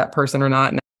they're that person or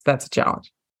not. And that's a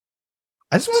challenge.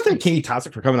 I just want to thank Katy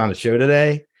Thompson for coming on the show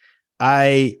today.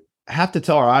 I have to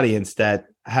tell our audience that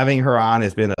having her on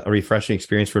has been a refreshing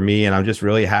experience for me. And I'm just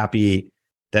really happy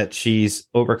that she's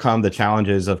overcome the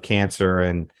challenges of cancer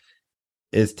and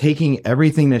is taking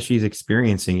everything that she's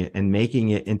experiencing and making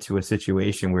it into a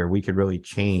situation where we could really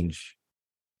change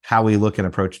how we look and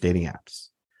approach dating apps.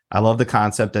 I love the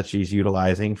concept that she's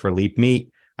utilizing for Leap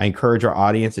Meet. I encourage our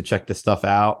audience to check this stuff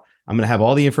out. I'm going to have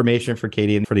all the information for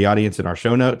Katy and for the audience in our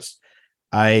show notes.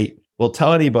 I will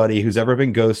tell anybody who's ever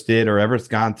been ghosted or ever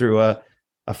gone through a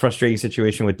frustrating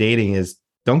situation with dating is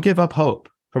don't give up hope.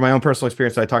 From my own personal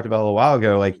experience that I talked about a little while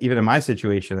ago, like even in my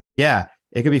situation, yeah,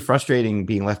 it could be frustrating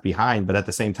being left behind, but at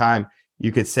the same time,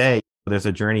 you could say there's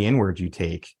a journey inward you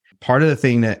take. Part of the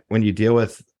thing that when you deal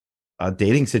with a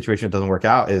dating situation that doesn't work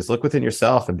out is look within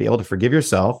yourself and be able to forgive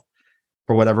yourself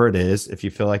for whatever it is. If you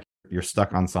feel like you're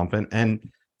stuck on something,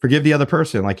 and forgive the other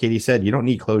person. Like Katy said, you don't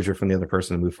need closure from the other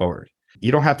person to move forward.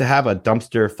 You don't have to have a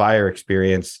dumpster fire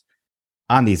experience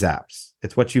on these apps.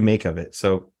 It's what you make of it.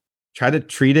 So try to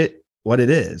treat it what it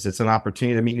is. It's an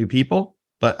opportunity to meet new people.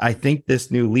 But I think this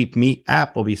new Leap Meet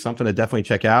app will be something to definitely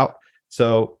check out.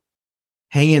 So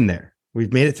hang in there.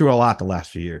 We've made it through a lot the last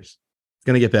few years. It's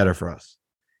going to get better for us.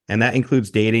 And that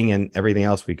includes dating and everything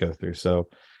else we go through. So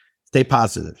stay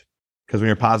positive, because when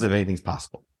you're positive, anything's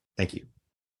possible. Thank you.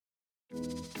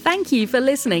 Thank you for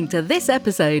listening to this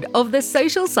episode of the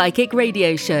Social Psychic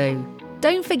Radio Show.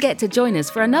 Don't forget to join us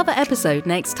for another episode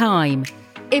next time.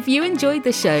 If you enjoyed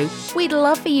the show, we'd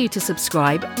love for you to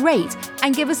subscribe, rate,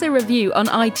 and give us a review on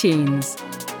iTunes.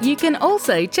 You can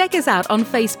also check us out on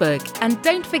Facebook, and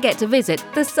don't forget to visit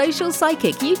the Social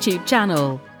Psychic YouTube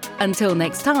channel. Until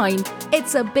next time,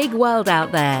 it's a big world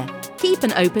out there. Keep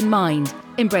an open mind,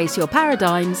 embrace your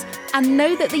paradigms, and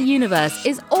know that the universe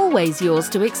is always yours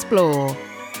to explore.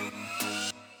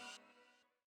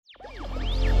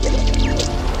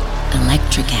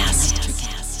 Electricast.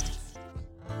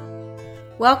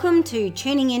 Welcome to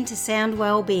Tuning Into Sound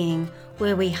Wellbeing,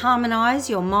 where we harmonise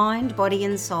your mind, body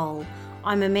and soul.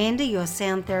 I'm Amanda, your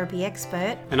sound therapy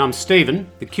expert. And I'm Stephen,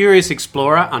 the curious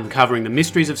explorer uncovering the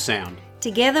mysteries of sound.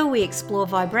 Together we explore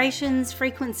vibrations,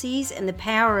 frequencies and the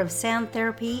power of sound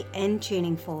therapy and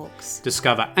tuning forks.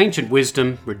 Discover ancient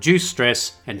wisdom, reduce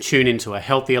stress and tune into a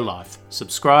healthier life.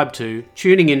 Subscribe to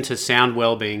Tuning Into Sound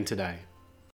Wellbeing today.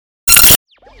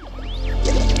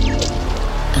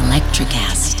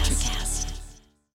 Electricast.